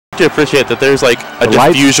to appreciate that there's like a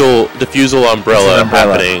diffusal umbrella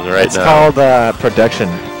happening right now. It's called production.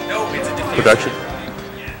 No, it's a diffuser. Production?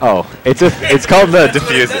 Oh, it's called the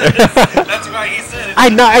diffuser. That's why he said it. I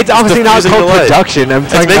know it's obviously not diffusing called the light. production. I'm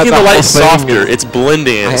It's talking making about the light whole thing. softer. It's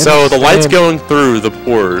blending it. So the light's going through the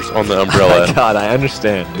pores on the Oh umbrella. my god, I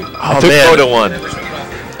understand. I Oh took man. photo 1.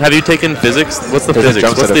 Have you taken physics? What's the There's a physics?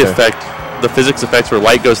 jump What's set the effect. effect? The physics effects where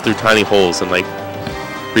light goes through tiny holes and like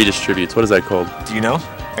redistributes. What is that called? Do you know?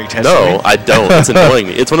 Are you testing No, me? I don't. It's annoying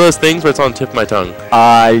me. It's one of those things where it's on the tip of my tongue.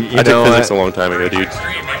 I took physics a long time ago, dude.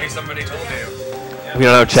 Maybe somebody told you. We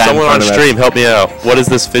don't have chat. Someone in on front of stream, help me out. What is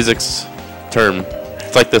this physics term?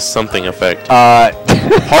 It's like this something effect. Us.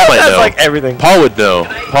 Paul might That's know. like everything. Paul would know.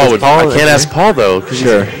 Paul would. Paul I can't ask Paul though.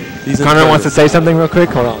 Sure. He's in Connor charge wants to of say something real quick.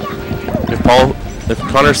 Hold on. If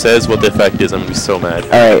Connor says what the effect is, I'm gonna be so mad. All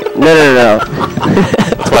right. No.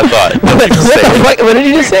 That's what I thought. Don't you just say it. What did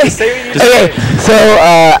you just say? Okay. So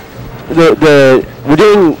we're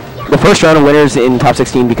doing the first round of winners in top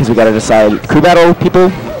 16 because we got to decide crew battle people,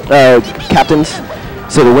 captains.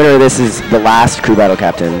 So the winner of this is the last crew battle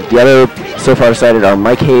captain. The other so far decided are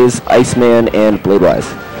MikeHaze, Iceman, and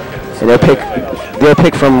Bladewise. And they'll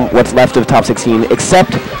pick from what's left of top 16,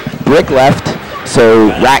 except Brick left, so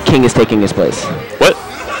Rat King is taking his place. What?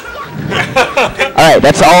 Alright,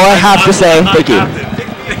 that's all I have to say. Thank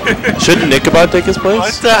you. Shouldn't Nichabod take his place?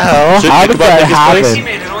 What the hell? Shouldn't How did Nichabod that take his happen? place?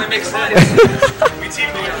 Teammate, it only makes sense. We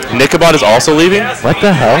teamed together. Nichabod is also leaving? What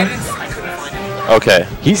the hell? Okay.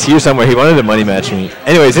 He's here somewhere. He wanted to money match me.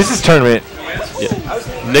 Anyways, this is tournament.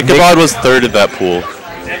 Nichabod was third in that pool.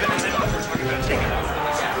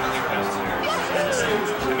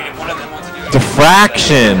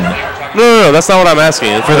 Diffraction. No, that's not what I'm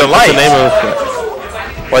asking. It's For the what's light. the name of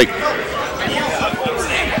like.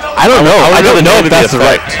 I don't know. I don't really know know if the that's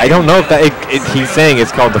right. effect. I don't know if that. He's saying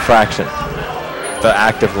it's called diffraction. The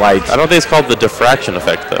active light. I don't think it's called the diffraction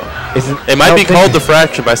effect though. It might be called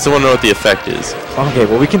diffraction, but I still want to know what the effect is. Okay,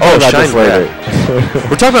 well we can talk about this shiny later.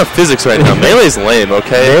 We're talking about physics right now. Melee's lame,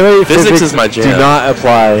 okay? Melee Physics is my jam. Do not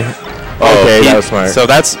apply. Oh, Okay, that was smart. So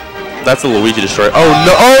that's the Luigi destroyer. Oh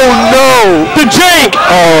no! Oh no! The Jake!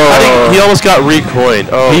 Oh. I think he almost got recoined.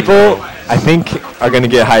 Oh. People, I think, are gonna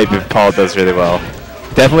get hyped if Paul does really well.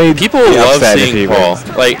 Definitely. People be love upset if seeing he Paul.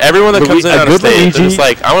 wins. Like everyone that comes in A on good stage, they're Luigi- just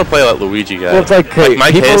like, I want to play that Luigi guy. Well, it's like, hey,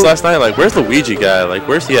 MikeHaze people- last night. Like, where's the Luigi guy? Like,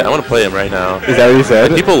 where's he at? I want to play him right now. Is that what you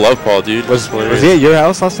said? Like, people love Paul, dude. Was he at your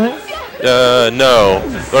house last night? No,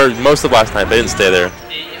 or most of last night. They didn't stay there.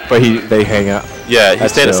 But they hang out. Yeah, he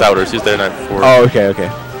That's stayed at chill. Souders. He was there the night before. Oh, okay.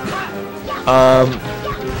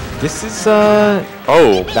 This is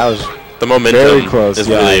Oh, that was the momentum very close. is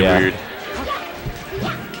Yeah, really yeah. weird.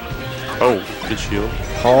 Oh, good shield.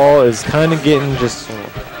 Paul is kind of getting just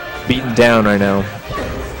beaten down right now.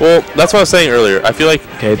 Well, that's what I was saying earlier. I feel like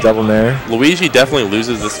Okay, double nair. Luigi definitely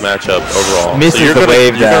loses this matchup overall. Misses so you're the gonna,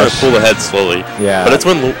 wave you're gonna dash. pull ahead slowly. Yeah. But it's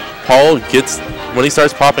when Paul gets, when he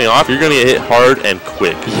starts popping off, you're gonna get hit hard and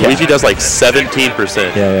quick. Yeah. Luigi does like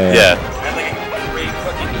 17%. Yeah.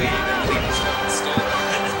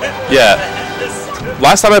 Yeah.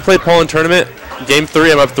 Last time I played Paul in tournament, game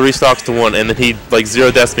 3, I'm up 3 stocks to 1, and then he like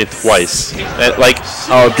 0-deaths me twice. And like,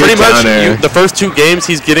 Oh, pretty much down air. the first 2 games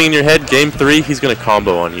he's getting in your head. Game 3, he's gonna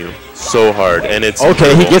combo on you so hard, and it's Okay, he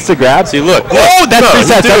incredible. gets the grab. See, look. Oh, that's No, he's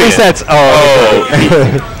resets. That doing it. resets.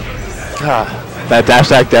 Oh. God. That dash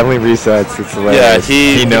attack definitely resets. It's Yeah, hilarious.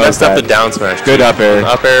 he knows messed up that. the down smash. Good too. up air.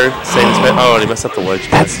 Up air, same spin. Oh, and he messed up the ledge.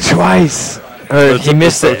 That's twice. It's- He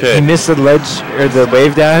missed it's it. okay. He missed the ledge or the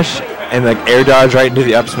wave dash and like air dodge right into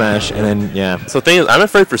the up smash, and then yeah. So the thing is, I'm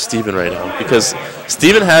afraid for Steven right now because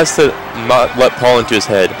Steven has to not let Paul into his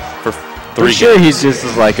head for 3 For sure, games. he's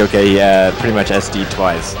just like, okay, yeah, pretty much SD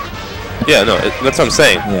twice. Yeah, no, that's what I'm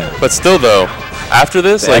saying. Yeah. But still, though, after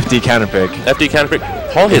this, The like FD counter pick. FD counter pick,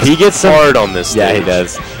 Paul hits he gets some- hard on this stage. Yeah, he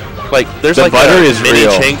does. Like, there's The like butter a is mini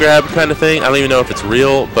real. chain grab kind of thing. I don't even know if it's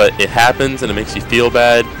real, but it happens and it makes you feel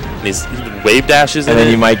bad. And he wave dashes And in then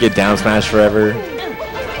it. you might get down smash forever.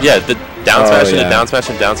 Yeah, the down Oh, smash and yeah. the down smash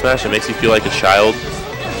and down smash. It makes you feel like a child.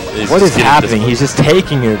 He's What just is getting happening? He's just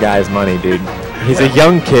taking your guy's money, dude. He's a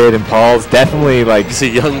young kid, and Paul's definitely like He's a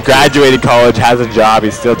young kid. graduated college, has a job.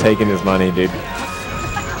 He's still taking his money, dude.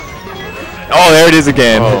 Oh, there it is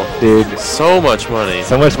again, Oh. dude. So much money.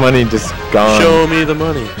 So much money just gone. Show me the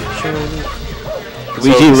money. Show me.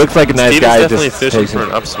 Luigi looks like a nice Steven's guy. definitely Just fishing takes for it.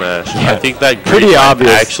 an up smash. Yeah. I think that Pretty green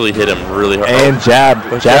obvious. actually hit him really hard. And jab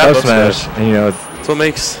But up smash. And you know, it's That's what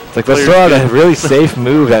makes. like let's throw out a really safe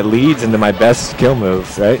move that leads into my best skill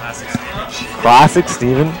moves, right? Classic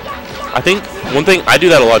Steven. I think one thing I do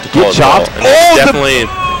that a lot to Get Paul as well, chopped. and Oh, it's definitely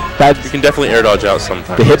That's You can definitely air dodge out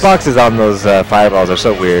sometimes. the hitboxes on those fireballs are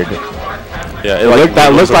so weird. Yeah,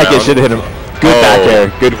 That looked like it around. should have hit him. Good back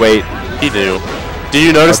air, good weight. He knew. Do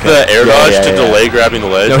you notice Okay. the air Yeah, dodge yeah, to yeah. delay grabbing the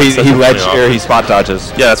ledge? No, instead he of ledge coming or off? he spot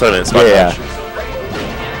dodges. Yeah, that's what I meant. Spot Yeah, dodge.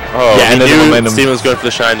 Oh, Yeah, he and then the knew momentum. Steven was going for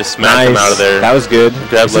the shine to smack him out of there. That was good.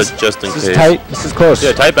 Grab This ledge is- just in This case. is tight. This is close.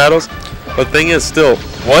 Yeah, tight battles. But the thing is, still,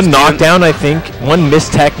 One knockdown, I think. One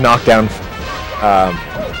mistech knockdown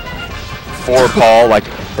for Paul. Like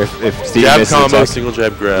if Steve jab misses combo, attack. single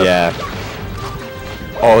jab grab. Yeah.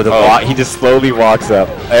 Oh, the walk. He just slowly walks up.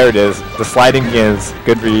 There it is. The sliding begins.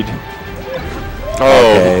 Good read.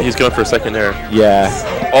 Oh, Okay. he's going for a second air. Yeah.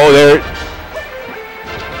 Oh, there.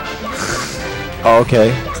 Oh, okay.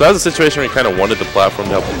 So that was a situation where he kind of wanted the platform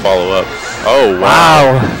to help him follow up. Oh,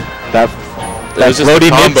 wow. Wow. That was just floaty a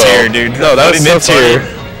combo. mid-tier, dude. No, that was Floaty so mid-tier.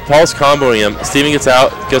 funny. Paul's comboing him. Steven gets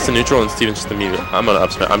out, gets to neutral, and Steven's just immediately. I'm gonna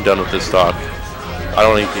up smash. I'm done with this stock. I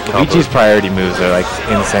don't need to get comboed. Luigi's priority moves are like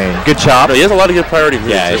insane. Good chop. No, he has a lot of good priority moves.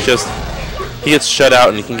 Yeah, It's just he gets shut out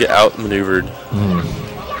and he can get outmaneuvered.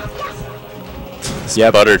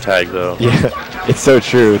 Yep. Butter tag though. Yeah, it's so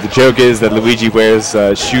true. The joke is that Luigi wears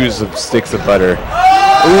shoes of sticks of butter.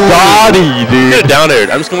 Body, dude. Could have down aired.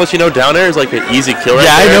 I'm just gonna let you know down air is like an easy kill right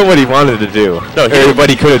Yeah, I there. know what he wanted to do. No, or what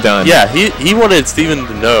he could have done. Yeah, he wanted Steven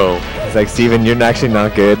to know. It's like, Steven, you're actually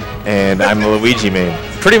not good, and I'm a Luigi main.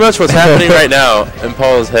 Pretty much what's happening right now in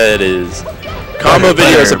Paul's head is combo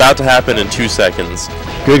video is about to happen in 2 seconds.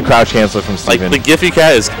 Good crouch cancel from Like Steven. the Giphy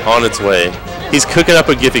Cat is on its way. He's cooking up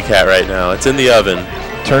a Giphy Cat right now. It's in the oven.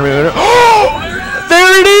 Tournament winner.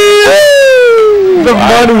 There it is! The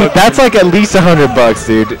money. That's like at least $100,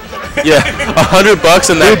 dude. Yeah, $100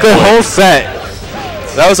 in that Dude, the coin. whole set.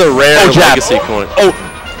 That was a rare jab. legacy coin.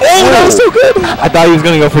 That was so good. I thought he was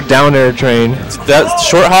gonna go for down air train. That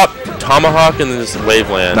short hop, tomahawk, and then just wave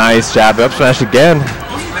land. Nice jab up smash again.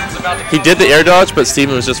 He did the air dodge, but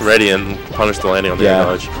Steven was just ready and punished the landing on the air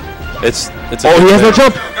dodge. It's a Oh, good he has no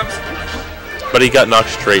thing. jump. But he got knocked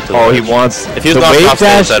straight to the Oh, he ledge. wants. If he was the knocked wave off stage,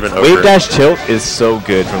 dash. that'd been Wave over. dash tilt is so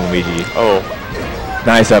good from Luigi. Oh,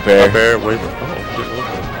 Nice up air. up air, wave.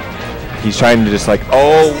 Oh, He's trying to just like.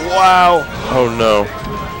 Oh wow. oh no.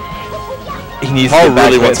 He needs Paul to get back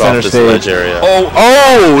really to wants center off this stage. ledge area.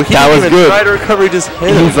 Oh, He that didn't was even good. try to recover, he just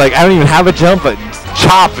hit him. He's like, I don't even have a jump, but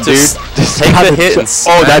chop, dude. Just take gotta the hit and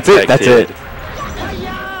Oh, that's smack it. That's that it.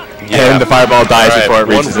 kid. And the fireball dies All right, before it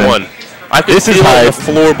reaches in. 1-1. I could This is feel on high. the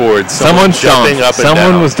floorboard. Someone jumping jumped. up and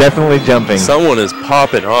Someone down. was definitely jumping. Someone is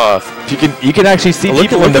popping off. You can actually see Look,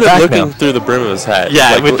 people look in the at him back looking now. through the brim of his hat.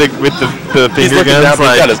 Yeah, Like, with the he's finger looking down, guns. but he's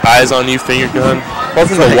Like, got his eyes on you, finger gun.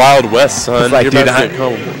 Welcome to the like- Wild West, son. it's like, You're dude, about to get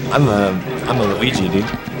home. I'm a Luigi, dude.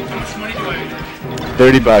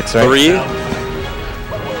 $30, right? 3.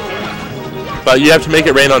 But you have to make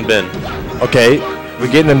it rain on Ben. Okay, we're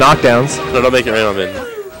getting the knockdowns. No, don't make it rain on Ben.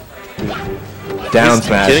 Down He's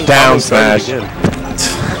smash. getting Down combos started smash. again.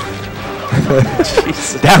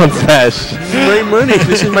 Jesus. Down smash. My money.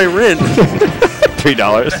 This is my rent. $3.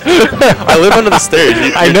 I live under the stairs.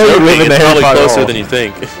 I know you live in the It's Harry probably Potter closer hole. than you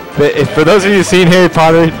think. But for those of you who've seen Harry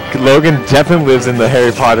Potter, Logan definitely lives in the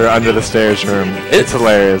Harry Potter under the stairs room. It's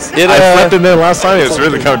hilarious. it, I slept in there last time. It was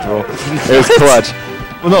really comfortable. It was clutch.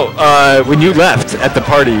 Well, no, when you left at the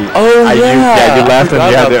party, Oh, you yeah. left I and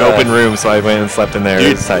you had forgot the about open that. room, so I went and slept in there. Dude.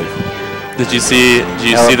 It was tight. Did you see the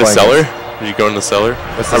blankets. cellar? Did you go in the cellar?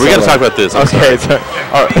 What's the We gotta cellar? talk about this. I'm Okay, sorry. so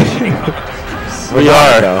All right. we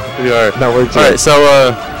are. We are. No, we're All right. So,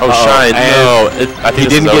 Shine. and No, I think he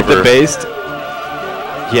this didn't is get the over. based.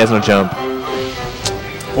 He has no jump.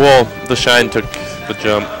 Well, the Shine took the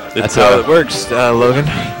jump. That's how it works, Logan.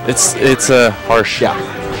 It's harsh. Yeah.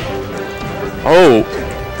 Oh,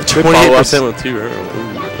 follow-ups. 28% with 2.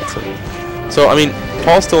 Ooh, so I mean,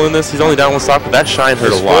 Paul's still in this. He's only down 1 stock, but that Shine hurt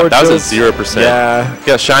a His lot. forward That was tilts. a 0%. Yeah. He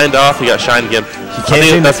got shined off. He got shined again. He can't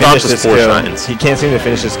seem to that stock finish was this 4 kill. shines. He can't seem to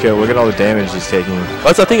finish this kill. Look at all the damage he's taking.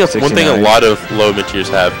 I think that's one thing a 69. lot of low mid tiers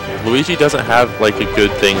have. Luigi doesn't have like a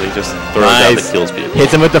good thing that he just throws out that kills people.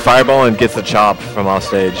 Hits him with the fireball and gets the chop from off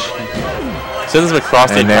stage. Sends him across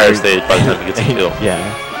the And entire there- stage by the time he gets a kill. Yeah.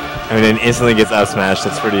 I mean, and instantly gets up smashed.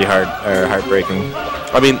 That's pretty heartbreaking.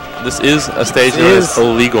 I mean, this is a stage known as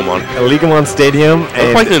Illegal Mon. Illegal Stadium, Looks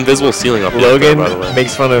and like an invisible ceiling up Logan there, by the way.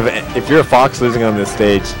 makes fun of. If you're a fox losing on this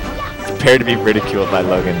stage, prepare to be ridiculed by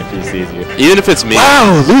Logan if he sees you. Even if it's me.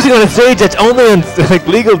 Wow, losing on a stage that's only like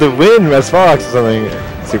legal to win as fox or something.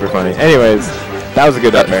 Super funny. Anyways, that was a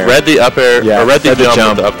good up air. Read the up air, Yeah, or read the read the jump,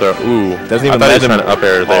 jump. with the up there. Ooh. Doesn't even I thought he let was him trying to up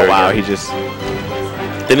air there. Oh wow, again. he just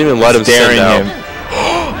Didn't even let him staring send out. him.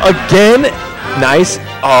 Again? Nice.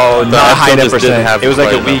 Oh, not high enough just didn't percent. have It was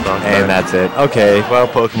like a quite weak, enough on and time. that's it. Okay, well,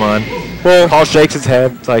 Pokemon. Well, Paul shakes his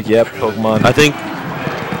head. It's like, yep, Pokemon. I think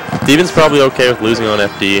Steven's probably okay with losing on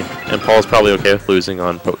FD, and Paul's probably okay with losing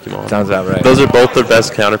on Pokemon. Sounds about right. Those are both their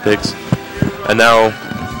best counter picks. And now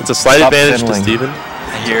it's a slight Stop advantage fiddling. to Steven.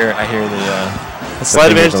 I hear the. A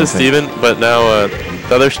slight advantage to Steven, but now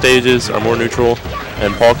the other stages are more neutral,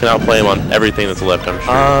 and Paul can outplay him on everything that's left, I'm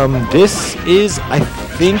sure. This is, I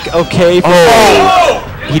think, okay for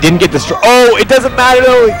Oh! He didn't get the Oh, it doesn't matter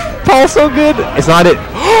though. Paul's so good. It's not it.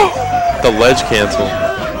 The ledge cancel.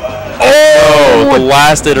 Oh, the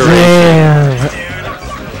last iteration. Damn.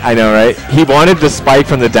 I know, right? He wanted the spike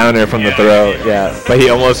from the down air from the throw, yeah, but he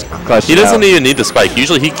almost clutched He it doesn't out. even need the spike.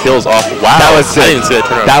 Usually he kills off. Wow, That was sick. I didn't see that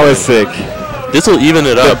turnaround. That was sick. This will even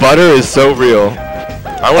it The up. butter is so real.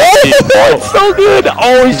 I want to see. It's so good.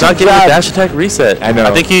 Oh, He's not getting the dash attack reset. I know.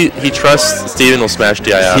 I think he trusts Steven will smash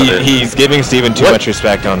DI out of it. He's giving Steven too What? much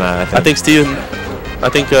respect on that. I think Steven.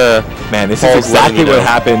 Man, this Paul's is exactly letting me what know.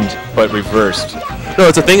 happened, but reversed. No,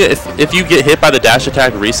 it's a thing. If you get hit by the dash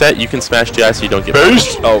attack reset, you can smash DI so you don't get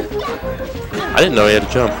punished. Oh, I didn't know he had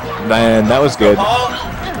to jump. man, that was good.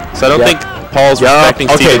 So I don't Yeah. think Paul's respecting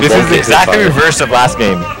Okay, Steven. this won't is get hit exactly by it. reverse of last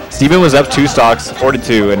game. Steven was up 2 stocks,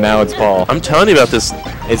 4-2, and now it's Paul. I'm telling you about this.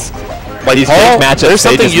 It's Like these Paul, big matchups. there's they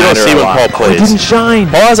something just you don't matter see a when lot. Paul Oh, it plays. didn't shine.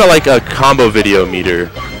 Paul has a combo video meter,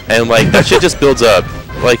 and like that shit just builds up.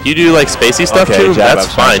 Like you do like spacey stuff Okay, to him, jab that's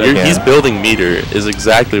up smash, fine. okay. He's building meter is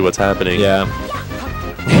exactly what's happening. Yeah.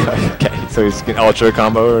 Okay, so he's an ultra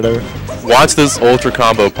combo or whatever. Watch this ultra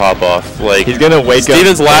combo pop off. Like He's gonna wake up.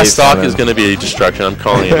 Steven's last face stock on is him. gonna be destruction. I'm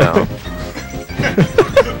calling it now.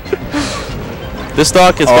 This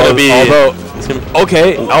stock is gonna be. Although, It's gonna,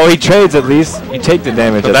 okay. Oh, he trades at least. You take the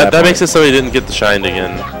damage. at that point. makes it so he didn't get the shine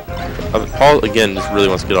again. Paul again just really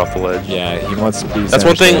wants to get off the ledge. Yeah, he wants to be. That's center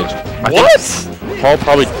one thing. stage. I think Paul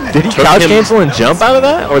probably Did he took couch him. cancel and jump out of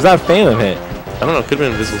that, or was that a phantom hit? I don't know. Could have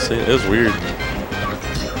been invisible ceiling. It was weird.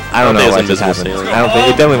 I don't think know it's what just invisible happened. ceiling. I don't think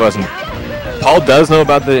it definitely wasn't. Paul does know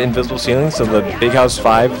about the invisible ceiling, so the Big House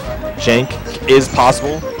 5 jank is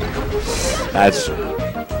possible.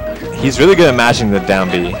 He's really good at matching the down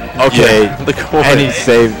B. Okay, Yeah, the core. and he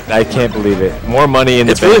saved. I can't believe it. More money in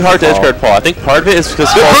the It's really bank hard for to Paul. edgeguard Paul. I think part of it is because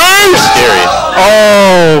Paul's so scary.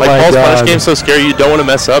 Oh Like my Paul's god. punish game's so scary, you don't want to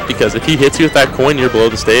mess up because if he hits you with that coin, you're below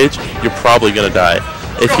the stage. You're probably gonna die.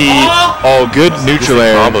 If he Good neutral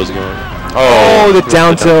air. combos going. Oh, the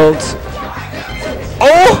down tilt.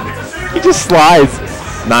 Oh, he just slides.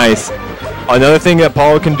 Nice. Another thing that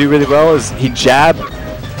Paul can do really well is he jab.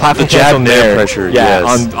 Platform The jab cancel nair nair. pressure, Yeah,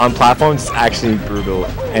 yes. on platforms, it's actually brutal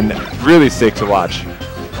and really sick to watch.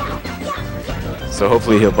 So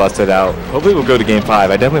hopefully he'll bust it out. Hopefully we'll go to game 5.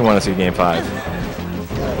 I definitely want to see game 5.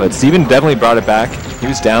 But Steven definitely brought it back. He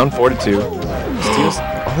was down 4-2. Steven's,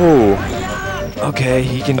 okay,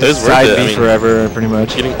 he can It is just worth side it, B I mean, forever pretty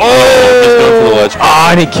much. Getting, he's going for the ledge.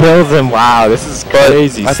 And he kills him. Wow, this is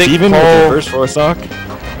crazy. I think Steven with Paul- the first 4 stock.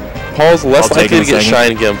 Paul's less I'll take likely it to in a get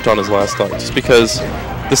second. shine gimped on his last stock just because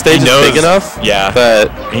the stage is knows- big enough yeah.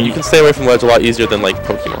 that you can stay away from ledge a lot easier than like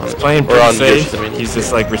Pokemon. Playing or pretty on safe. Yoshi, I mean. He's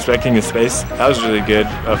just like respecting his space. That was really good.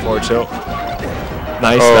 Forward tilt.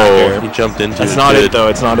 Nice back Oh, air. he jumped into That's it. not Good. it though.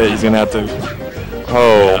 It's not it. He's gonna have to.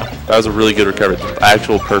 Oh, that was a really good recovery.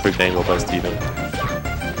 Actual perfect angle by Steven.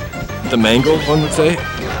 The mangle, one would say.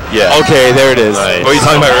 Yeah. Okay, there it is. Nice. What you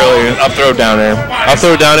talking about earlier? Up throw down air. I'll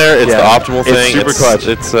throw it down there. It's Yeah. the optimal It's thing. super clutch.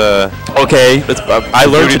 It's Okay. I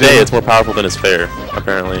learned Booty today down. it's more powerful than it's fair.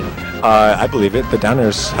 Apparently, I believe it. The down air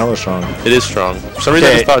is hella strong. it is strong. For some reason,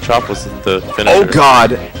 I Okay. just thought Chop was the finisher. Oh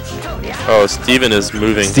God. Oh, Steven is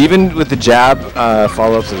moving. Steven with the jab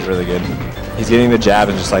follow-ups is really good. He's getting the jab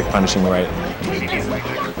and just like punishing right.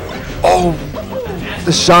 Oh,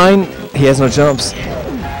 the shine. He has no jumps.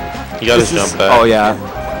 He got his jump back. Oh yeah.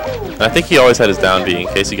 And I think he always had his down B in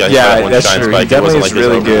case he got hit by Yeah, one that's shine true. spike. He definitely it is wasn't like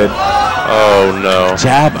really it was over. good. Oh no.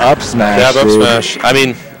 Jab up smash. Jab up dude. smash. I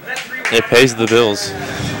mean, it pays the bills.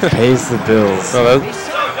 Pays the bills. No,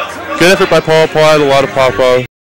 that, good effort by Paul. Paul had a lot of pop-off.